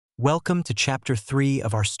Welcome to Chapter 3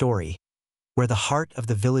 of our story, where the heart of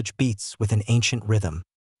the village beats with an ancient rhythm.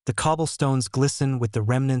 The cobblestones glisten with the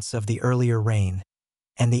remnants of the earlier rain,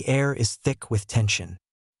 and the air is thick with tension.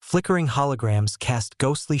 Flickering holograms cast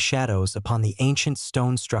ghostly shadows upon the ancient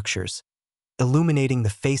stone structures, illuminating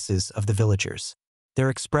the faces of the villagers.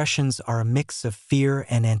 Their expressions are a mix of fear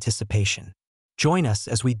and anticipation. Join us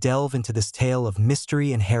as we delve into this tale of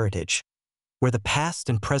mystery and heritage, where the past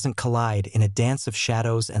and present collide in a dance of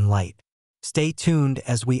shadows and light. Stay tuned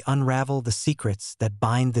as we unravel the secrets that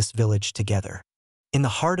bind this village together. In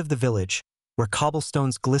the heart of the village, where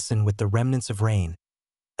cobblestones glisten with the remnants of rain,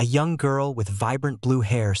 a young girl with vibrant blue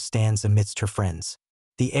hair stands amidst her friends.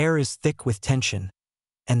 The air is thick with tension,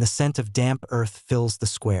 and the scent of damp earth fills the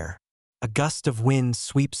square. A gust of wind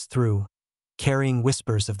sweeps through, carrying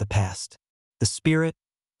whispers of the past. The spirit,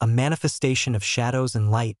 a manifestation of shadows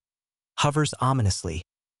and light, hovers ominously,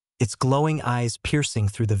 its glowing eyes piercing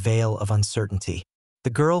through the veil of uncertainty.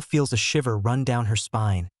 The girl feels a shiver run down her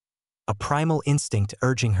spine, a primal instinct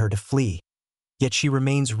urging her to flee, yet she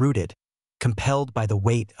remains rooted, compelled by the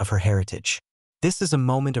weight of her heritage. This is a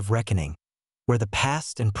moment of reckoning, where the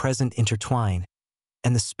past and present intertwine,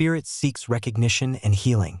 and the spirit seeks recognition and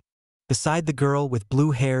healing. Beside the girl with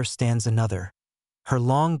blue hair stands another, her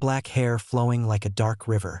long black hair flowing like a dark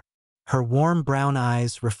river. Her warm brown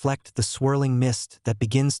eyes reflect the swirling mist that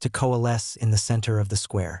begins to coalesce in the center of the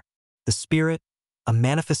square. The spirit, a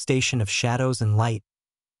manifestation of shadows and light,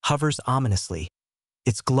 hovers ominously,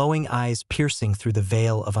 its glowing eyes piercing through the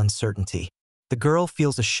veil of uncertainty. The girl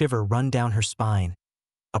feels a shiver run down her spine,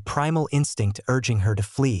 a primal instinct urging her to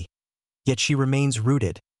flee, yet she remains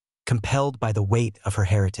rooted, compelled by the weight of her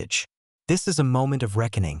heritage. This is a moment of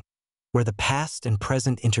reckoning, where the past and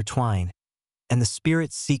present intertwine, and the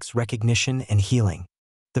spirit seeks recognition and healing.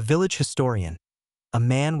 The village historian, a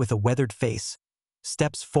man with a weathered face,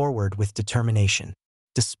 steps forward with determination.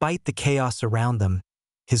 Despite the chaos around them,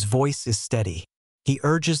 his voice is steady. He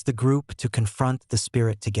urges the group to confront the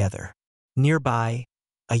spirit together. Nearby,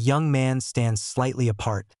 a young man stands slightly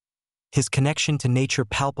apart, his connection to nature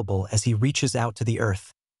palpable as he reaches out to the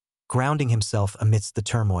earth, grounding himself amidst the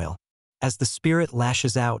turmoil. As the spirit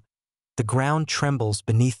lashes out, the ground trembles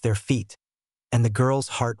beneath their feet, and the girl's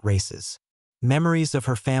heart races. Memories of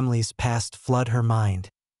her family's past flood her mind,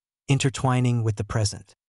 intertwining with the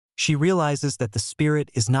present. She realizes that the spirit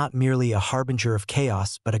is not merely a harbinger of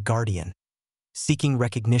chaos but a guardian, seeking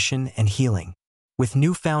recognition and healing. With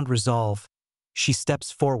newfound resolve, she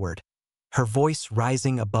steps forward, her voice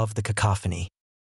rising above the cacophony.